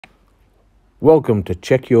Welcome to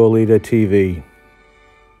Check Your Leader TV.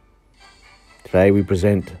 Today we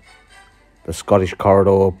present the Scottish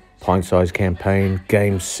Corridor Pint-Size Campaign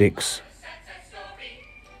Game 6.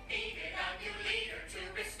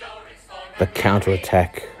 The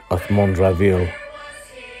Counterattack at Mondrainville.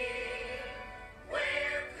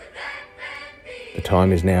 The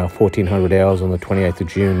time is now 1400 hours on the 28th of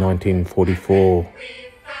June 1944.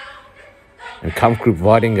 And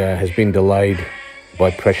Counterattack has been delayed by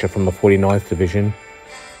pressure from the 49th Division,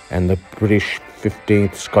 and the British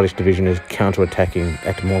 15th Scottish Division is counterattacking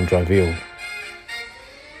at Mondrainville.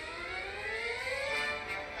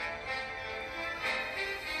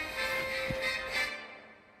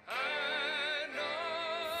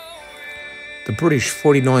 The British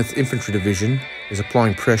 49th Infantry Division is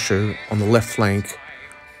applying pressure on the left flank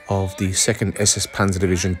of the 2nd SS Panzer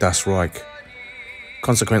Division Das Reich.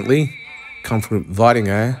 Consequently,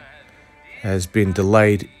 Counterattack has been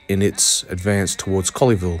delayed in its advance towards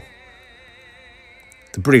Colleyville.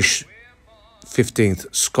 The British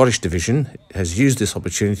 15th Scottish Division has used this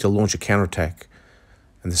opportunity to launch a counterattack,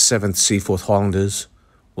 and the 7th Seaforth Highlanders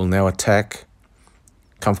will now attack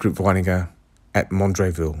Counterattack at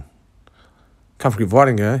Mondrainville.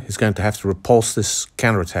 Counterattack is going to have to repulse this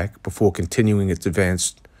counterattack before continuing its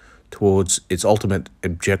advance towards its ultimate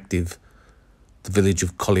objective, the village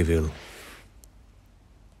of Colleyville.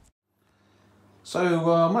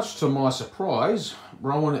 So, much to my surprise,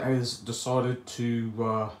 Rowan has decided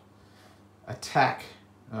to attack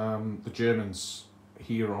the Germans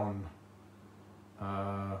here on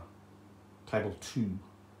Table 2.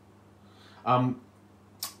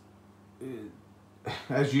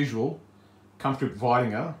 As usual,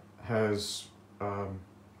 Counterattack has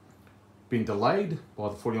been delayed by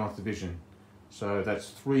the 49th Division. So that's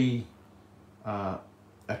 3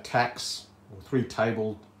 attacks, or 3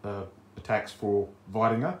 tabled attacks for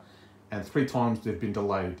Weidinger, and 3 times they've been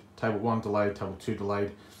delayed. Table 1 delayed, Table 2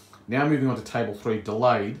 delayed. Now moving on to Table 3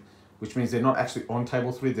 delayed, which means they're not actually on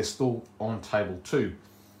Table 3, they're still on Table 2.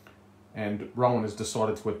 And Rowan has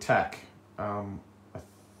decided to attack. The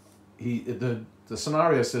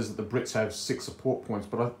scenario says that the Brits have 6 support points,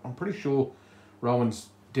 but I'm pretty sure Rowan's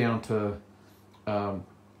down to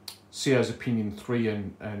CO's opinion 3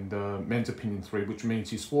 and men's opinion 3, which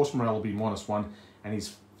means his force morale will be -1 and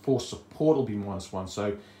his force support will be -1.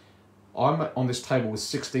 So I'm on this table with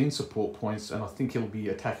 16 support points, and I think he'll be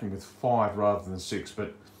attacking with 5 rather than 6,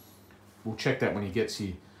 but we'll check that when he gets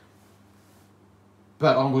here.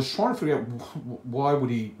 But I was trying to figure out why would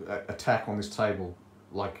he attack on this table,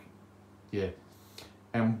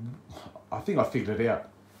 and I think I figured it out.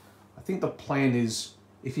 I think the plan is,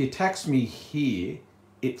 if he attacks me here,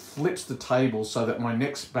 it flips the table so that my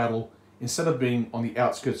next battle, instead of being on the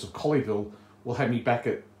outskirts of Colleyville, will have me back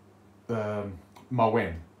at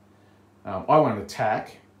Rowan. I won't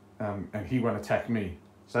attack, and he won't attack me.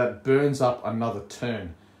 So that burns up another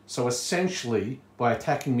turn. So essentially, by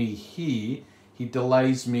attacking me here, he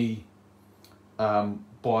delays me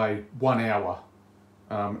by 1 hour,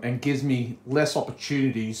 and gives me less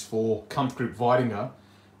opportunities for Counterattack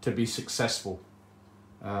to be successful.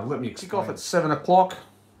 Let me kick off at 7 o'clock,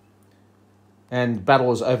 and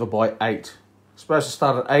battle is over by 8. Supposed to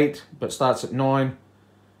start at 8, but starts at 9.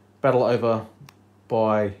 Battle over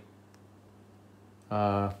by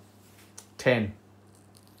 10.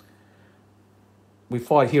 We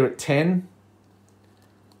fight here at 10.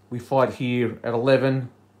 We fight here at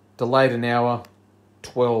 11. Delayed an hour,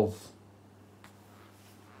 12.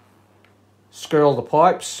 Skirl the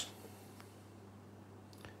pipes.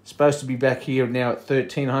 Supposed to be back here now at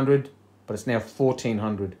 1300, but it's now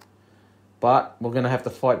 1400. But we're going to have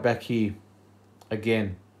to fight back here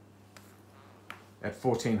again at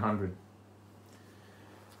 1400.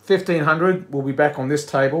 1500, we'll be back on this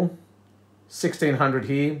table. 1600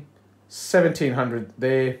 here, 1700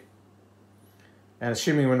 there, and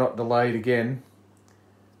assuming we're not delayed again,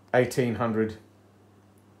 1800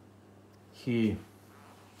 here.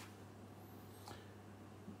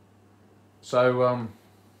 So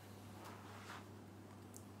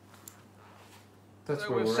that's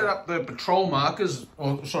where we'll set up the patrol markers.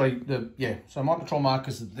 So my patrol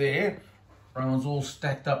markers are there. Rowan's all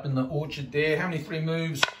stacked up in the orchard there. How many 3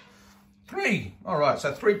 moves? 3. All right,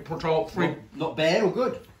 so 3 patrol, 3. Not bad or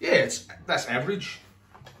good? Yeah, that's average,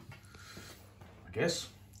 I guess.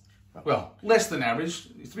 Well, less than average.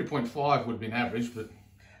 3.5 would have been average, but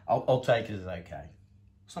I'll take it as okay.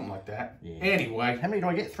 Something like that. Yeah. Anyway. How many do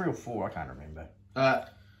I get? 3 or 4? I can't remember.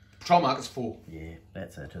 Patrol markers 4. Yeah,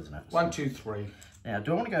 that's it, isn't it? 1, 2, 3. Now,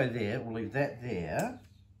 do I want to go there? We'll leave that there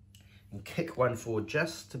and kick one forward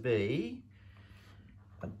just to be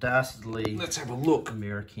a dastardly... Let's have a look.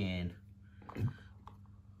 American.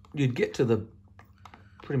 you'd get to the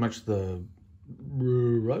pretty much the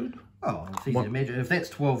road. Oh, it's easy to measure. If that's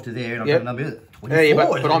 12 to there, and I've Yep. got another 24. Yeah,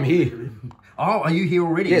 but I'm here. Oh, are you here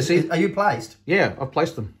already? Yeah, see? Are you placed? Yeah, I've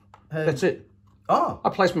placed them. That's it. Oh. I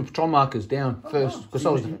placed my patrol markers down first because I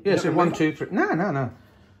was. Yeah, so 1, 2, 3. No.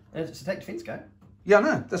 It's a take defence go. Yeah,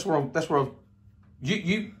 no, that's where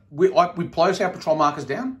we place our patrol markers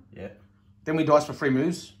down. Yeah. Then we dice for free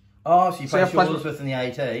moves. Oh, so you So place yours within the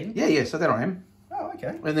 18? Yeah, so there I am. Oh,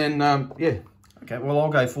 okay. And then, yeah. Okay, well, I'll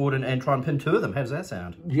go forward and try and pin 2 of them. How does that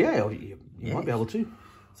sound? Yeah, you might be able to.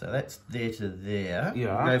 So that's there to there.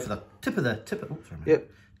 Yeah. We'll go for the tip of the, oops, sorry, mate. Yep.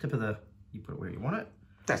 Tip of the, you put it where you want it.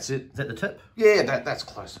 That's it. Is that the tip? Yeah, that's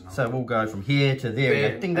close enough. So we'll go from here to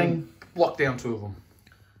there. Ding, ding. Block down 2 of them.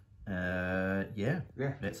 Yeah.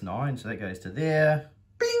 Yeah. That's 9, so that goes to there.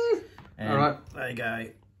 Bing! And all right. there you go.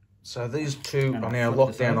 So these 2 And are I'll now flip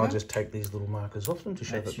locked this down. over. I'll just take these little markers off them to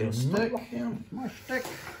show That's that your they're not stick. locked down. My stick.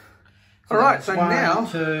 All right, so 1, now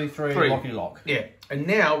 2, 3, 3. locky lock. Yeah, and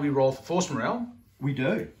now we roll for force morale. We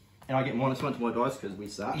do. And I get -1 to my dice because we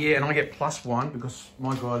suck. Yeah, and I get +1 because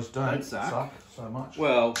my guys don't suck. so much.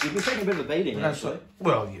 Well, you've been taking a bit of a beating, actually.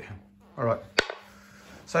 Well, yeah. All right.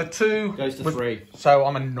 So 2 Goes to 3. So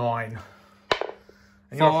I'm a 9.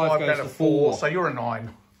 And you're a 5 5 goes out to of 4. 4. So you're a 9.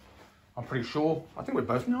 I'm pretty sure. I think we're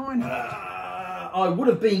both 9. I would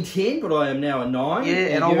have been 10, but I am now a 9. Yeah,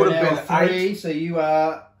 and I would have been 3, so you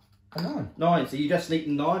are a 9. 9. So you just sneaked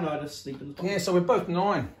in 9, I just sneaked in the top. Yeah, so we're both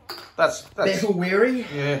 9. That's Battle weary.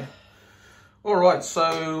 yeah. All right,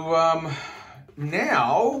 so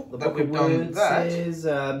now that we've done that, says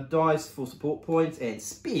dice for support points and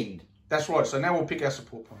spend. that's right. So now we'll pick our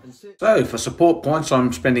support points. So for support points,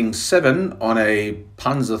 I'm spending 7 on a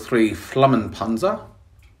Panzer III Flammen Panzer.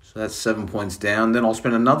 So that's 7 points down. Then I'll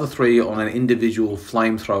spend another 3 on an individual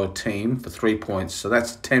flamethrower team for 3 points. So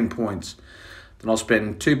that's 10 points. Then I'll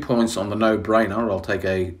spend 2 points on the no-brainer. I'll take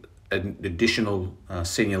an additional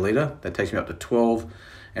senior leader. That takes me up to 12.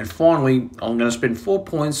 And finally, I'm going to spend 4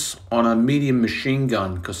 points on a medium machine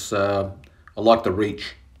gun because I like the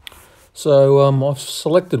reach. So I've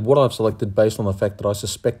selected what I've selected based on the fact that I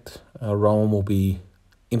suspect Rowan will be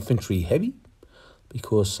infantry heavy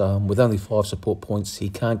because with only 5 support points, he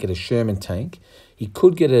can't get a Sherman tank. He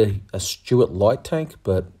could get a Stuart light tank,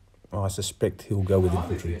 but I suspect he'll go with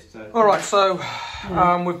infantry. All right, so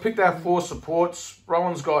we've picked our 4 supports.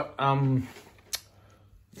 Rowan's got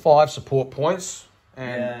 5 support points,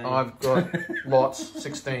 and I've got lots,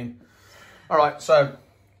 16. All right, so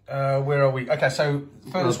where are we? Okay, so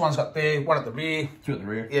furthest one's up there, 1 at the rear. 2 at the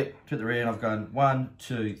rear. Yep. 2 at the rear, and I've gone 1,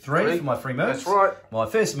 2, 3 for my 3 moves. That's right. My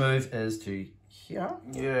first move is to here.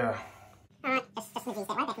 Yeah. All right, just move these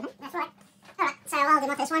that way back from them. That's right. All right, so I'll do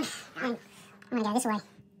my first one. I'm going to go this way.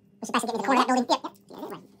 We should basically get into the corner of that building. Yep, yeah,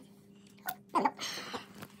 this way. There we go.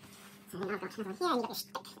 So then I've got another one here. You've got your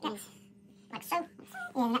stick. Goes like so.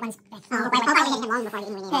 Yeah, and that one's back. Oh, wait, I'll get him long before I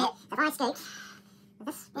get anywhere near that. So if I scoot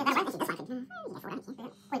this, yeah, that's right. This one. You go forward, don't you?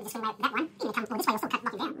 Or you just go that one. You're going to come this way, you'll still cut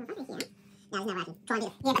him down. No, there's no way I can try and do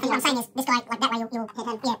it. Yeah, but what I'm saying is, this guy, like that way, you'll hit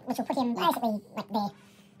him. Yeah, which will put him basically like there.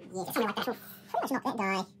 Yeah, something like that. Pretty much knock that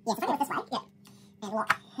guy. Yeah, so if I do it this way, yeah. And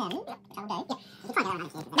lock him, which I'll do. Yeah, you can try and get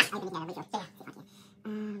around here. That's open again, reach. Yeah, if I can.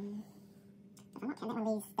 If I lock him, that one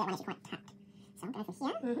leaves, that one is quite tapped. So I'll go from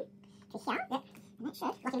here to here. Yep. And that should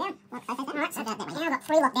lock him down. Lock both of them. Alright, so that way. Now I've got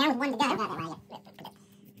 3 locked down with 1 to go. That way, yeah.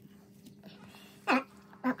 Alright.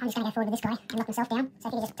 Well, I'm just going to go forward with this guy and lock himself down. So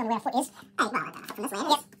if you can just tell me where our foot is. Hey, well, I'll from this way.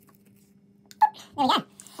 Yep. There we go.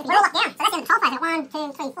 We're all locked down. So that's in the 12 phase. 1,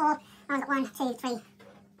 2, 3, 4. I've got 1, 2, 3,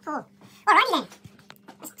 4. Alrighty then.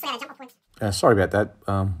 Let's see how to jump off points. Sorry about that.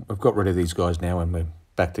 We've got rid of these guys now and we're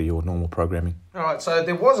back to your normal programming. All right, so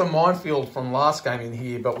there was a minefield from last game in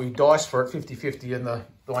here, but we diced for it 50-50, and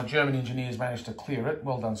my German engineers managed to clear it.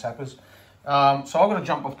 Well done, sappers. So I'm going to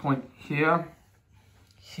jump off point here,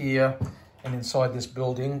 here, and inside this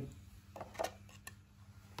building.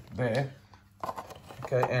 There.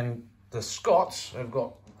 Okay, and the Scots have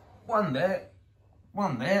got 1 there,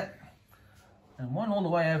 1 there, and 1 all the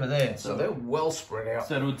way over there. So they're well spread out.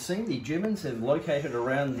 So it would seem the Germans have located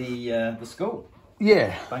around the school.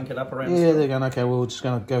 Yeah. Bunkered up around the Yeah, school. they're going, okay, well, we're just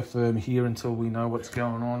going to go firm here until we know what's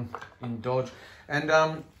going on in Dodge. And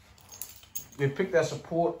we've picked our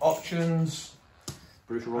support options.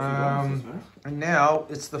 Brutal Rossi And now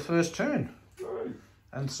it's the first turn.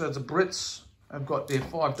 And so the Brits have got their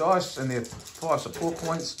 5 dice and their 5 support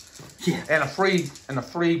points. Yeah. And a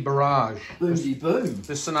free barrage. Boomty boom.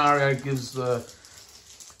 This scenario gives the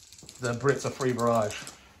Brits a free barrage.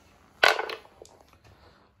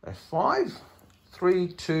 A 5, 3,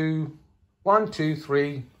 2, 1, 2,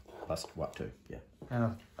 3. Plus what, 2, yeah.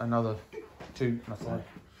 And another 2 and a 3.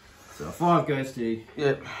 So a 5 goes to...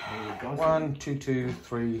 Yep. 1, 2, 2,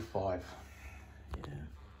 3, 5.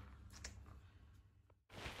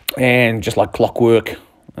 And just like clockwork,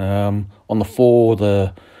 on the 4,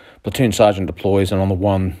 the platoon sergeant deploys, and on the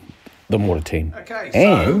 1, the mortar team. Okay,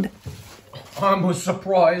 and so I was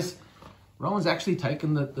surprised. Rowan's actually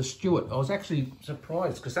taken the Stuart. I was actually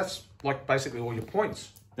surprised because that's like basically all your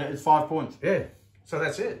points. That is 5 points. Yeah. So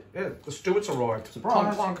that's it. Yeah. The Stuart's arrived.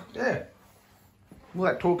 Surprise. Clunk, clunk. Yeah. All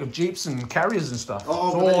that talk of jeeps and carriers and stuff.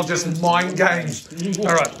 Oh, it's all just mind games.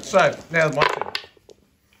 All right. So now my turn.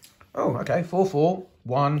 Oh, okay. 4, 4,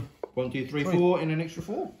 1. 1, 2, 3, 4, and an extra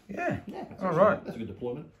 4. Yeah. Yeah. All right. That's a good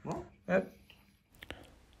deployment. Right. Yep.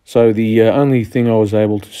 so the only thing I was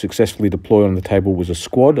able to successfully deploy on the table was a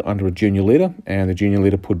squad under a junior leader, and the junior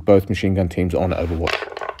leader put both machine gun teams on Overwatch.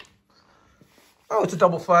 Oh, it's a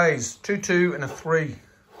double phase. 2, 2, and a 3.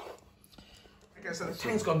 Okay, so the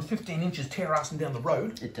tank's gone 15 inches tear-assing down the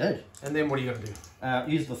road. It did. And then what are you going to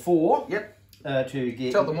do? Use the 4. Yep. To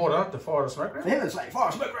get... Tell the mortar to fire a smoke round. For heaven's sake, fire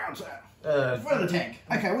a smoke round, sir. In front of the tank.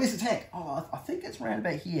 Okay, where's the tank? Oh, I think it's round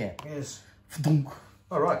about here. Yes.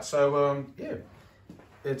 All right, so, yeah.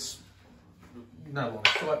 It's no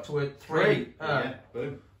longer. So up to it. 3. Yeah.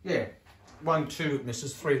 Boom. Yeah. 1, 2, it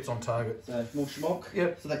misses. 3, it's on target. So, more schmock.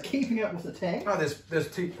 Yep. So they're keeping up with the tank. Oh,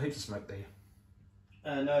 there's heaps of smoke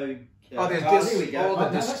there. No... Oh, there's there discs. we go. All the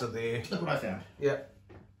no, discs are there. Look what I found. Yeah.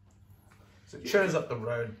 So it churns up the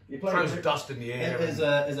road, throws dust in the air. As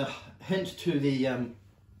a hint to the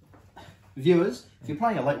viewers, if you're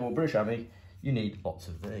playing a late war British Army, you need lots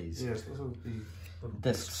of these. Yes, those will be little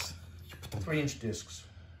Discs. 3-inch discs.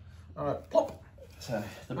 All right, plop. So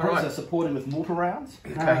the Brits are supported with mortar rounds.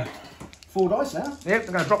 Okay. 4 dice now. Yep, they're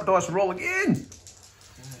going to drop the dice and roll again.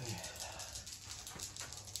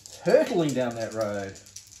 Hurtling down that road.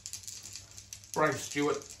 Brave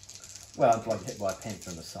Stuart. Well, it's like hit by a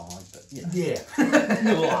panther on the side, but you know.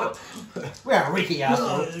 Yeah. We're a Ricky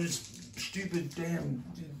asshole. Those stupid damn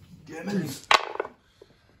Germans.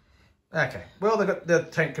 Okay, well, they got the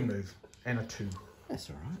tank can move and a 2. That's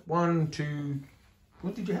all right. 1, 2.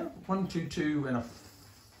 What did you have? 1, 2, 2,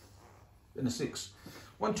 and a 6.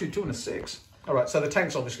 1, 2, 2, and a 6. All right, so the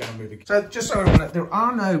tank's obviously going to move again. So just so everyone knows, there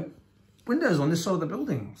are no windows on this side of the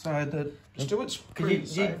building. So the Stuart's pretty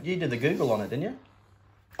safe. You did the Google on it, didn't you?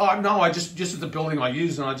 Oh, no, I just the building I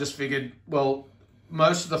use, and I just figured, well,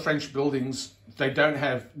 most of the French buildings, they don't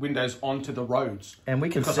have windows onto the roads. And we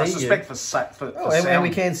can because see I suspect you. for sound. And we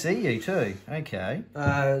can see you too. Okay.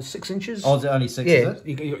 6 inches. Oh, is it only 6, yeah, is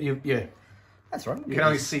it? yeah. That's right. You can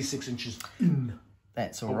only see 6 inches in.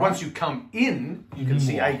 That's all But right. once you come in, you can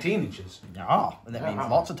see 18 inches. Oh, and that means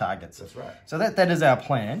lots of targets. That's right. So that is our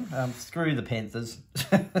plan. Screw the Panthers.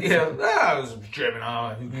 Yeah, that was German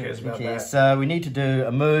armour. Who cares about that? So we need to do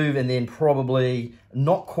a move and then probably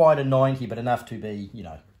not quite a 90, but enough to be, you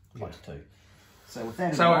know, close to 2. So with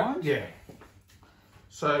that in mind... yeah.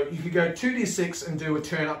 So you could go 2d6 and do a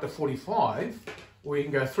turn up to 45, or you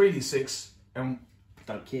can go 3d6 and...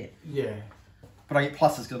 Don't care. Yeah. But I get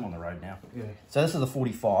pluses because I'm on the road now. Yeah. So this is the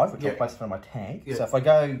 45, which Yeah. I'll place in front of my tank. Yeah. So if I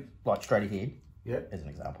go like straight ahead, Yeah. as an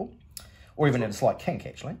example, or even at a slight kink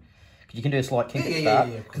actually, because you can do a slight kink Yeah, at the yeah, start.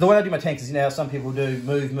 yeah, Because the way I do my tanks is, you know, some people do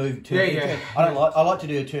move, turn. Yeah, yeah. I like to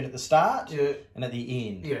do a turn at the start Yeah. and at the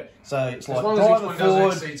end. Yeah. So it's As like long as each drive one it doesn't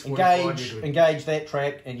forward, exceed 45, you do it. engage that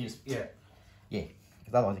track, and you just Yeah. because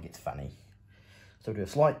otherwise it gets funny. So we'll do a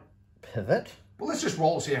slight pivot. Well, let's just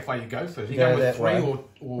roll to see how far you go first. You Go go with that 3 way. or...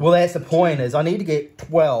 Well, that's the point. Is I need to get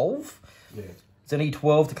 12. Yeah. So I need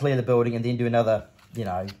 12 to clear the building, and then do another, you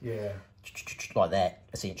know, Yeah. like that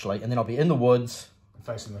essentially, and then I'll be in the woods.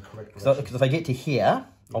 Facing the correct So direction. because if I get to here,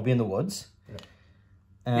 I'll be in the woods.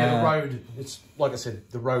 Yeah, the road, it's, like I said,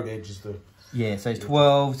 the road edge is the... Yeah, so it's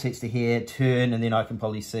 12, sets to here, turn, and then I can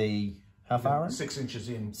probably see how far in? 6 inches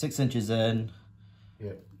in. 6 inches in,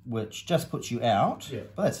 Yeah, which just puts you out. Yeah.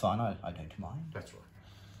 But that's fine, I don't mind. that's right.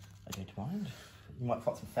 I don't mind. You might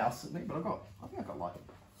fight some Fausts at me, but I think I've got like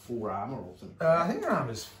 4 armour or something. I think your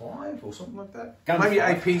armour's 5 or something like that. Gun's Maybe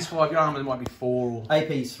 5. AP's 5, your armour might be 4. Or...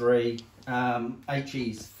 AP's 3,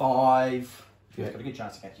 HE's 5. Yeah. You've got a good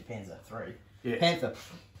chance against your Panzer 3. Yeah. Panther.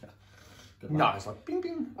 Good No, luck. it's like bing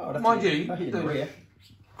bing. Oh, that's Mind it. you, I hit the the rear.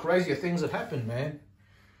 crazier things that happen, man.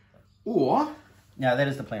 Or... No, that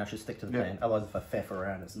is the plan. I should stick to the Yeah. plan. Otherwise, if I faff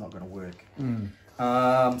around, it's not going to work.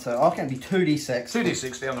 So I can be 2d6.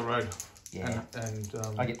 2d6 down the road. Yeah. And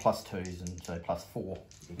I get +2s and so +4.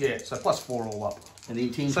 yeah, so +4 all up. And the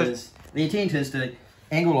intent So- is to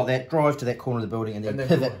angle like that, drive to that corner of the building, and then,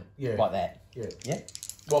 pivot like that. Yeah. Yeah.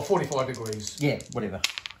 Well, 45 degrees. Yeah. Whatever.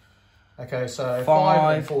 Okay, so 5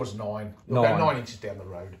 5 and 4 is 9. You're about 9. 9 inches down the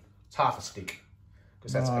road. It's half a stick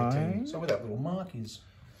because that's 18. So where that little mark is.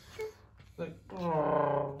 Like,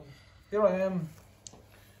 here I am.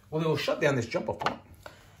 Well, he'll shut down this jump-off point.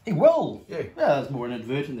 He will. Yeah. Well, that's more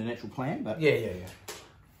inadvertent than actual plan, but Yeah.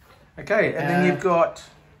 Okay, and then you've got,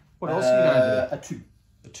 what else are you going to do? a 2.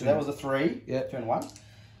 A 2. So that was a 3. Yeah. Turn 1.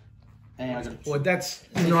 And I got a 2. Well, that's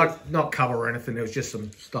not cover or anything. It was just some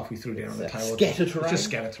stuff we threw down on the table. Scatter terrain. It's just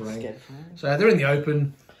scatter terrain. So they're in the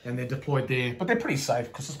open and they're deployed there, but they're pretty safe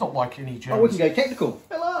because it's not like any Germans. Oh, we can go tactical.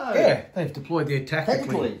 Hello. Yeah, they've deployed there tactically.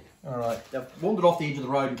 Technically. All right. They've wandered off the edge of the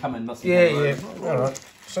road and come in. Yeah. All right.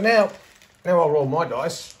 So now I'll roll my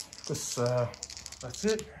dice. This, that's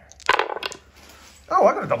it. Oh,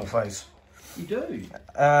 I got a double phase. You do. 2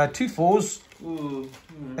 4s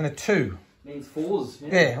and a 2. Means 4s.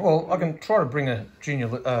 Yeah. Well, I can try to bring a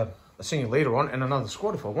senior leader on and another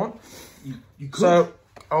squad if I want. You could. So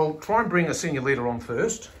I'll try and bring a senior leader on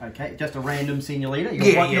first. Okay, just a random senior leader.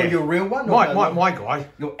 Your real one. My guy.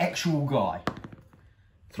 Your actual guy.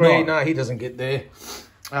 3. No, he doesn't get there.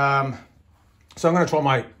 So I'm going to try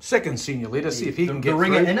my second senior leader, see if he can get the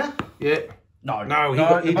ringer inner? Yeah. No,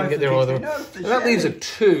 he didn't get there either. And that leaves a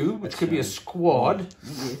 2, which could be a squad.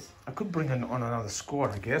 Yes. I could bring on another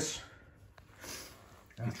squad, I guess.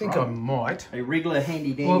 I think I might. A regular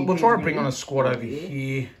handy dandy. We'll try to bring on a squad over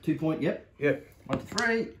here. 2 point, yep. 1 to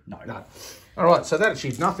 3. No. All right, so that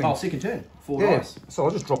achieves nothing. Oh, second turn. 4 dice. So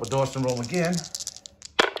I'll just drop a dice and roll again.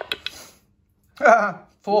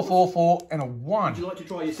 4, 4, 4, and a 1. Would you like to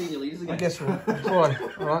try your senior leaders again? I guess we'll try.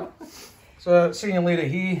 All right. So senior leader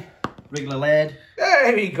here. Regular lad.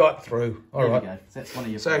 Yeah, he got through. All right. There you go. That's one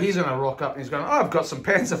of your. So he's going to rock up and he's going, I've got some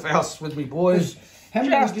Panzerfaust with me, boys.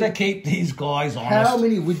 Just to keep these guys honest. How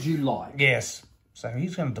many would you like? Yes. So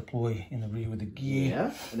he's going to deploy in the rear with the gear.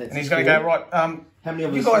 Yeah. And he's going to go, right, how many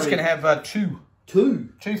of you guys can have 2. 2?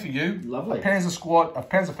 2 for you. Lovely. A Panzer squad, a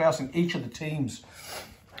Panzerfaust in each of the teams.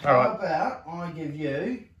 All right. How about I give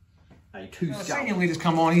you a 2 The senior leader's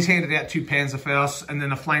come on, he's handed out 2 Panzerfausts, and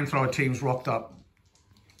then a flamethrower team's rocked up.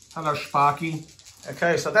 Hello, Sparky.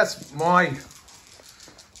 Okay, so that's my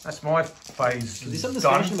phase. There's some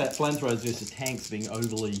discussion about flamethrowers versus tanks being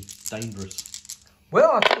overly dangerous.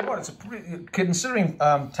 Well, I tell you what, it's a pretty, considering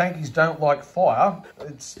tankies don't like fire,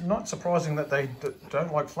 it's not surprising that they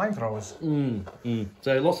don't like flamethrowers.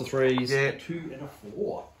 So lots of 3s. Yeah. A 2 and a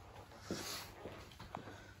 4.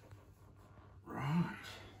 Right.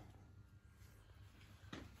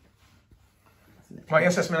 My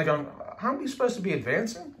SS men are going, aren't we supposed to be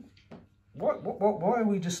advancing? Why are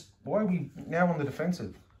we now on the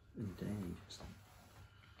defensive? Indeed.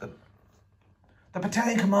 The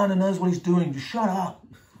battalion commander knows what he's doing. Just shut up.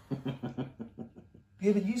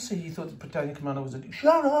 Yeah, but you said you thought the battalion commander was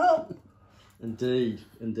shut up. Indeed.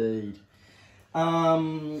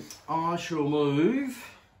 I shall move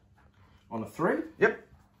on a 3. Yep.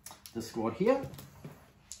 The squad here.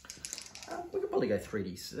 We could probably go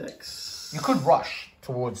 3d6. You could rush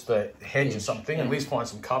towards the hedge or something, at least find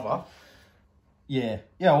some cover. Yeah,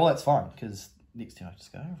 well that's fine, because next turn I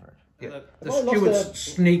just go over it. Yeah. The steward's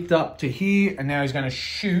sneaked up to here, and now he's going to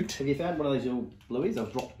shoot. Have you found one of those little blueies?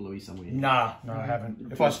 I've dropped blueies somewhere. No, I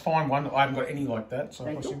haven't. If I find one, I haven't got any like that. So,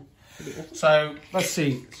 Thank you. so let's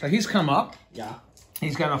see. So he's come up. Yeah.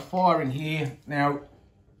 He's going to fire in here. Now,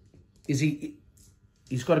 he's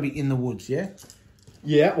got to be in the woods, yeah?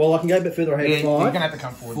 Yeah, well I can go a bit further ahead. Yeah, you're going to have to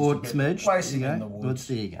come forward. Forward smidge. Place him in the woods.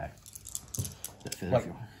 There you go. Bit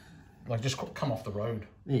further. Like just come off the road.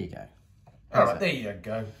 There you go. All right, there you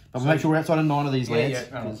go. But make sure we're outside of 9 of these lads, Yeah,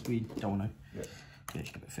 because we don't want to get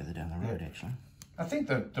a bit further down the road, actually. I think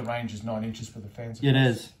the range is 9 inches for the fans. It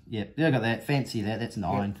is. Yeah, I got that. Fancy that. That's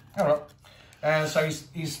 9. Yeah. All right. And so he's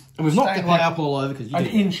And we've knocked the staying cloud all over because an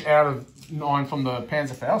inch out of 9 from the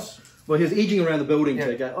Panzerfaust. Well, he was edging around the building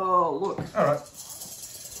to go, oh, look. All right.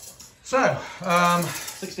 So,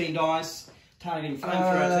 16 dice, targeting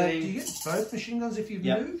flamethrower do you team. get both machine guns if you've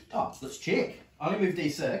moved? Oh, let's check. I only moved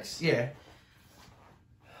D6. Yeah.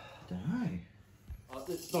 Don't know. Oh,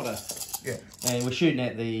 it's not a... Yeah. And we're shooting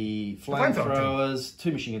at the flamethrowers,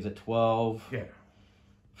 2 machine guns at 12. Yeah.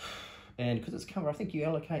 And because it's cover, I think you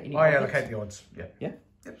allocate any I odds. allocate the odds. Yeah. Yeah?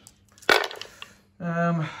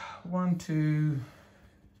 Yep. 1, 2,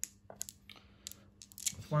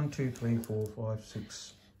 3, 4, 5,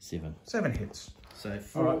 6, 7 hits. So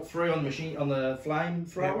 3 on the machine, on the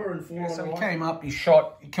flamethrower, and 4 on So the he came up, he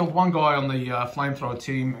killed one guy on the flamethrower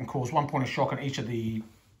team and caused 1 point of shock on each of the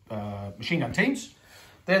machine gun teams.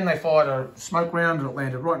 Then they fired a smoke round and it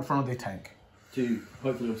landed right in front of their tank. to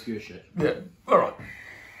hopefully obscure shit. Yeah, all right.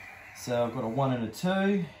 So I've got a 1 and a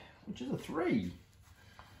 2, which is a 3.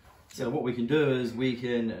 So what we can do is we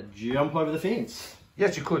can jump over the fence.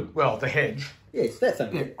 Yes, you could. Well, the hedge. Yes, that's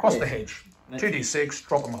it. Yeah, cross the hedge. 2d6,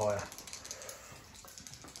 drop them higher.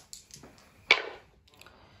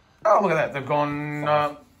 Oh, look at that. They've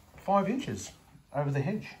gone 5 inches over the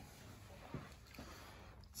hedge.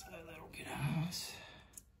 So that'll get us.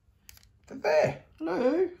 They're there.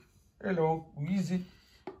 Hello. Hello. Easy.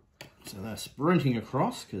 So they're sprinting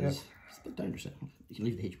across because it's a bit dangerous. You can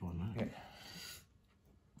leave the hedge behind now.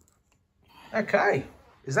 Yeah. Okay.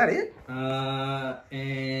 Is that it?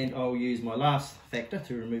 And I'll use my last factor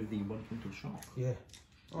to remove the 120 shock. Yeah.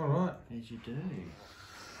 All right. As you do.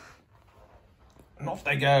 And off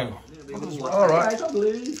they go. All right. I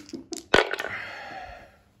believe.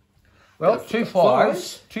 Well, 2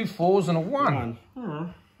 5s, 2 4s, and a 1.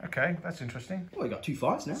 Oh, Okay, that's interesting. we got 2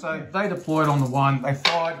 5s now. So they deployed on the 1. They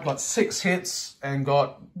fired, got 6 hits, and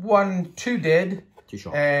got 2 dead. 2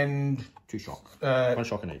 shock. And 2 shock. 1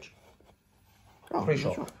 shock in each. Oh, 3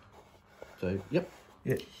 shock. So, yep.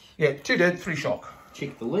 Yeah. Yeah, 2 dead, 3 shock.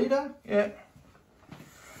 Check the leader. Yeah.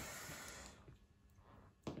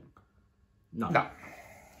 No. No.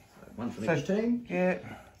 So 1 for each team. Yeah.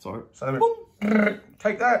 Sorry. So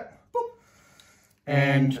take that. Boom.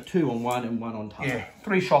 And 2 on 1 and 1 on top. yeah,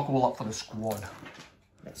 3 shock all up for the squad.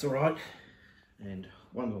 That's all right. And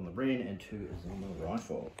 1's on the Bren and 2 is on the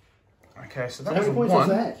rifle. Okay, so So that how was a many points 1.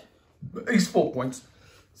 was that? He's 4 points.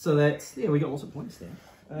 So that's, yeah, we got lots of points there.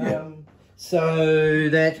 So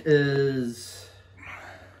that is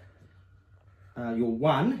your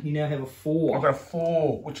 1. You now have a 4. I've got a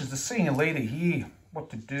 4, which is the senior leader here. What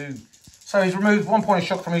to do? So he's removed 1 point of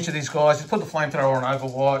shock from each of these guys. He's put the flamethrower on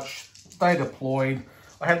Overwatch. They deployed.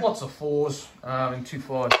 I had lots of 4s and 2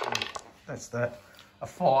 5s. That's that. A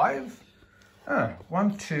 5.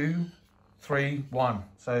 1, 2, 3, 1.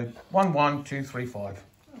 So 1, 1, 2, 3, 5.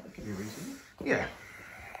 Oh, that could be reasonable. Yeah.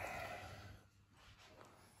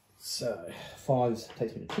 So 5s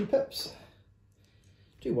takes me to 2 pips.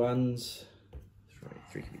 2 1s.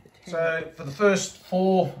 3 can be the 10. So for the first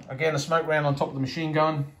 4, again, a smoke round on top of the machine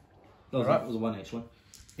gun. That was, Right. that was a 1 actually.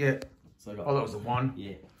 Yeah. So I got, Oh, that was the 1.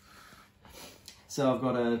 yeah. So I've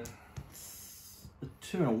got a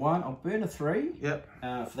 2 and a 1. I'll burn a 3 Yep.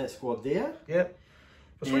 for that squad there. Yep.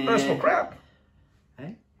 The sweet merciful crap.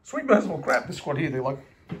 Hey? Sweet merciful crap, this squad here, they're like,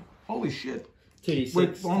 holy shit.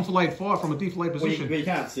 2d6. We're on delayed fire from a defilade position. We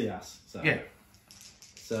can't see us. So. Yeah.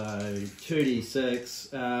 So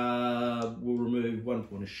 2d6 will remove 1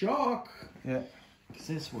 point of shock. Yeah. Because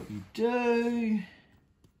that's what you do.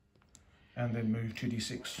 And then move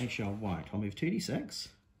 2d6. Actually, I won't. I'll move 2d6.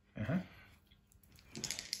 Uh-huh.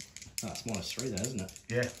 Oh, it's -3 though, isn't it?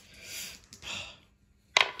 Yeah.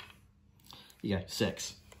 You go,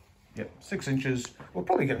 6. Yep. 6 inches. We'll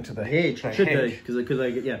probably get into the Hedge. the Should hedge. do. Because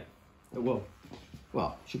they get, yeah. It will.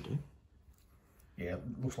 Well, should do. Yeah,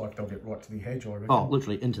 it looks like they'll get right to the hedge, I reckon. Oh,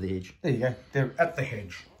 literally into the edge. There you go. They're at the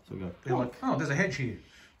hedge. So we go. They're like, oh, there's a hedge here.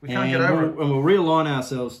 We can't And get over it. and we'll realign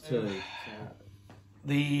ourselves too.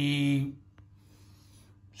 The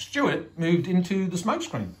steward moved into the smoke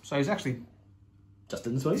screen. So he's actually Just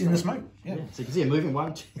in the smoke. in the smoke. Yeah. Yeah. So you can see it moving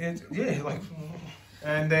 1, 2. Yeah, like...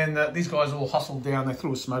 And then these guys all hustled down. They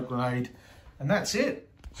threw a smoke grenade. And that's it.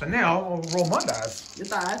 So now I'll roll my dice. Your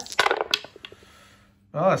dice.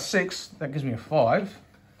 Oh, 6. That gives me a 5.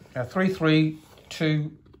 3, 3,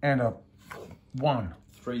 2, and a 1.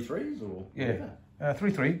 3 3s or? Yeah.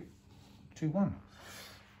 3, 3, 2, 1.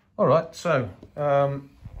 All right. So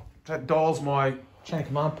that dials my chain of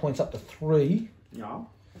command points up to 3. Yeah.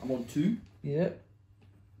 I'm on 2. Yeah.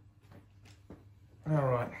 All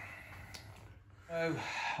right. So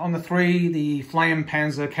on the 3, the Flame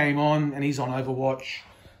Panzer came on, and he's on Overwatch.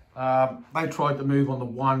 They tried to move on the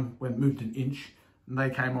 1 when it moved an inch. And they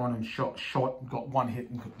came on and shot, got 1 hit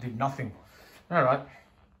and did nothing. All right.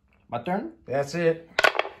 My turn? That's it.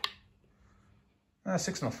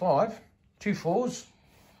 6 and a 5. 2 4s.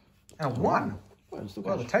 And a 1. Well, still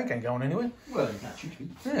Well, the tank ain't going anywhere. Well, you can't shoot me.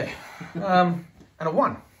 Yeah. And a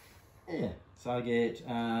 1. Yeah. So I get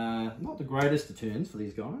not the greatest of turns for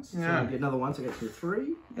these guys. So Yeah. I get another 1, so I get to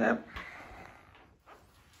 3. Yep.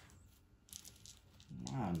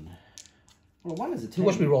 1. Well, 1 is a 10. You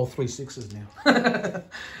watch me roll 3 6s now.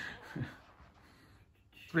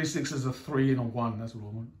 3 6s, a 3 and a 1. That's what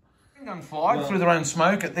I want. Gun fired through their own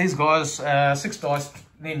smoke at these guys. 6 dice,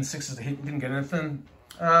 needing 6s to hit, didn't get anything.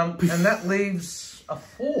 And that leaves a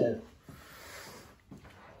 4.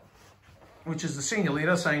 Which is the senior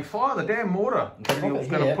leader saying, fire the damn mortar. You're going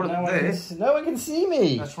to put it there. No one can see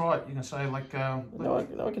me. That's right. You can say, like, No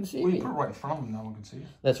one can see well, me. you put it right in front of them, no one can see you.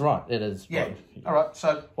 That's right. It is. Yeah. Right. All right.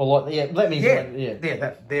 So, Well, like, yeah, that means yeah, like, yeah. there,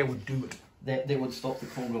 that there would do it. That would stop the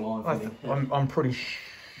conga line from being hit. I'm pretty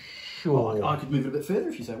Sure. I could move it a bit further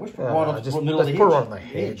if you say wish. Right On just the middle of the let's put it hedge. on the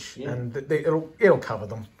hedge, Yeah. and it'll cover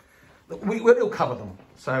them. It'll cover them.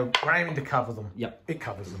 So we're aiming to cover them. Yep. It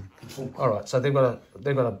covers them. All right. So they've got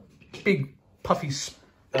a big puffy smoke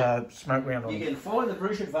round on You them. can follow the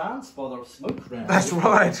British advance by the smoke round. That's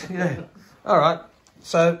right. Yeah. All right.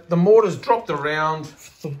 So the mortar's dropped around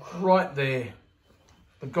right there.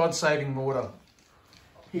 The God-saving mortar.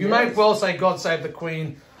 You may well say God save the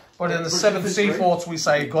Queen, but in the 7th Seaforths we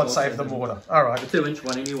say God save the mortar. All right. A 2-inch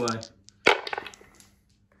one anyway.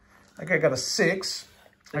 Okay, I got a 6.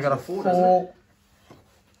 I got a 4, 4.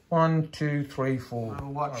 1, 2, 3, 4.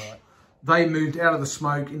 Watch. Right. They moved out of the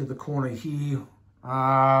smoke into the corner here.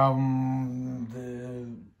 Tried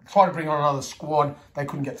to bring on another squad. They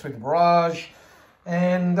couldn't get through the barrage.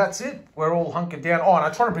 And that's it. We're all hunkered down. Oh, and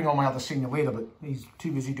I tried to bring on my other senior leader, but he's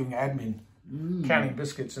too busy doing admin. Counting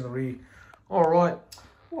biscuits in the rear. All right.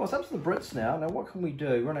 Well, it's up to the Brits now. Now, what can we do?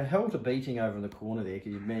 We're going to held a beating over in the corner there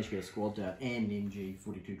because you've managed to get squads out and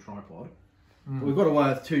MG42 tripod. We've got away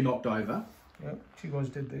with 2 knocked over. Yep, 2 guys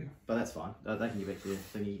did there. But that's fine. They can get back to their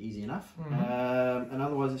thingy easy enough. And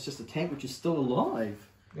otherwise, it's just a tank which is still alive.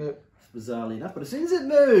 Yep. Bizarrely enough. But as soon as it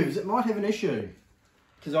moves, it might have an issue.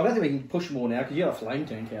 Because I don't think we can push more now because you got a flame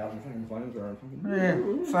tank out and fucking flames are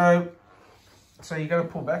Yeah. So you're going to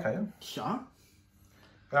pull back, are you? Sure.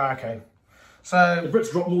 Ah, okay. So The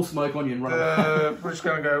Brits drop more smoke on you and run away. we're just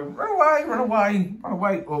going to go, run away, run away, run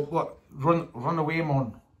away. Or what? Run away,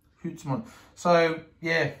 mon. Hoots, mon. So,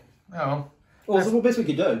 yeah. Oh, Well, so the best we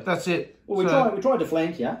could do. that's it. Well, we tried to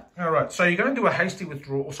flank you. All right. So you're going to do a hasty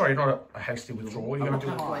withdrawal. Sorry, not a hasty withdrawal. You're going to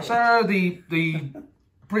do Okay. So the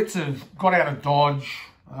Brits have got out of dodge.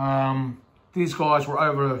 These guys were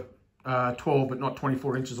over 12 but not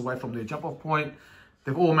 24 inches away from their jump-off point.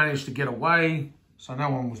 They've all managed to get away, so no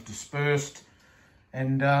one was dispersed.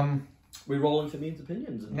 And We're rolling for men's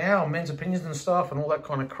opinions. now men's opinions and stuff and all that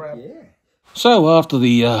kind of crap. Yeah. So after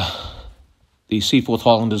the Seaforth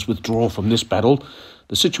Highlanders withdraw from this battle,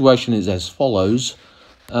 the situation is as follows.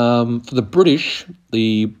 For the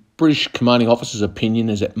British commanding officer's opinion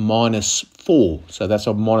is at -4, so that's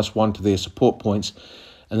a -1 to their support points.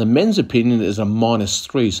 And the men's opinion is a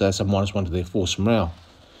 -3, so that's a -1 to their force morale.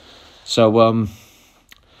 So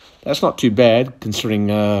that's not too bad, considering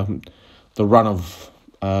the run of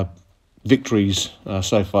victories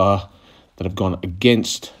so far that have gone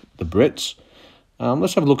against the Brits.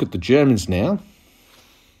 Let's have a look at the Germans now.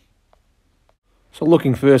 So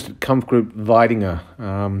looking first at Kampfgruppe Weidinger,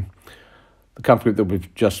 the Kampfgruppe that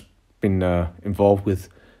we've just been involved with.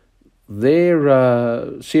 Their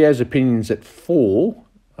CO's opinion's at 4,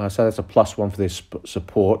 so that's a +1 for their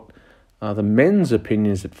support. The men's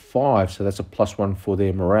opinion is at 5, so that's a +1 for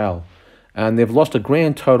their morale. And they've lost a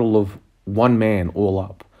grand total of 1 man all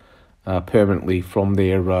up permanently from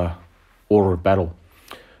their order of battle.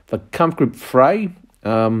 For Kampfgruppe Frey,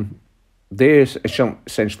 they're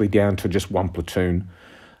essentially down to just 1 platoon.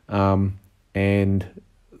 And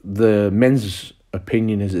the men's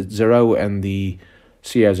opinion is at 0 and the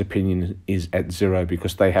CO's opinion is at 0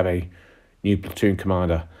 because they have a new platoon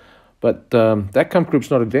commander. But that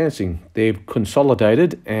Kampfgruppe's not advancing. They've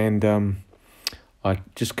consolidated and I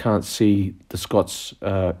just can't see the Scots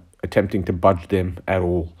attempting to budge them at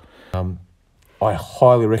all. I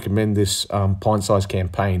highly recommend this pint-sized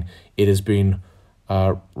campaign. It has been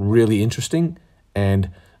really interesting, and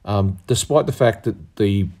despite the fact that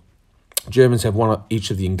the Germans have won each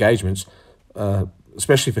of the engagements,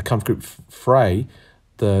 especially for Kampfgruppe Frey,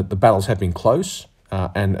 the battles have been close,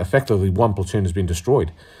 and effectively 1 platoon has been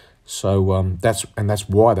destroyed. So that's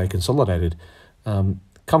why they consolidated.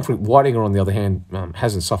 Kampfgruppe Weidinger, on the other hand,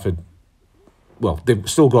 hasn't suffered. Well, they've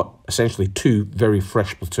still got essentially 2 very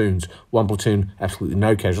fresh platoons. 1 platoon, absolutely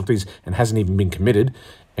no casualties, and hasn't even been committed.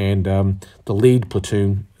 And the lead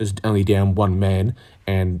platoon is only down 1 man,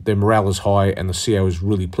 and their morale is high, and the CO is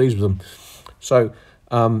really pleased with them. So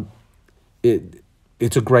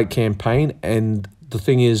it's a great campaign, and the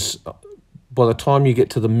thing is, by the time you get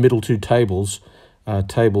to the middle 2 tables,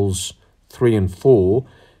 tables 3 and 4,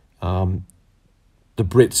 the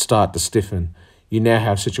Brits start to stiffen. You now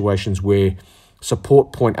have situations where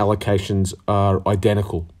support point allocations are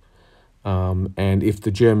identical. And if the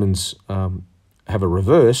Germans have a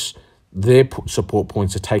reverse, their support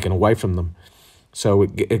points are taken away from them. So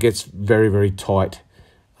it gets very, very tight.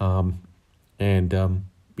 Yeah,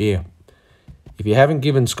 if you haven't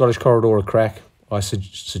given Scottish Corridor a crack, I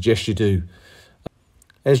suggest you do.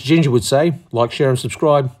 As Ginger would say, like, share and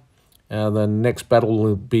subscribe. The next battle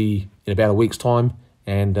will be in about a week's time,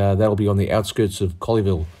 and that'll be on the outskirts of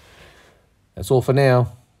Colleyville. That's all for now.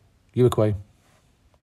 Give a quay.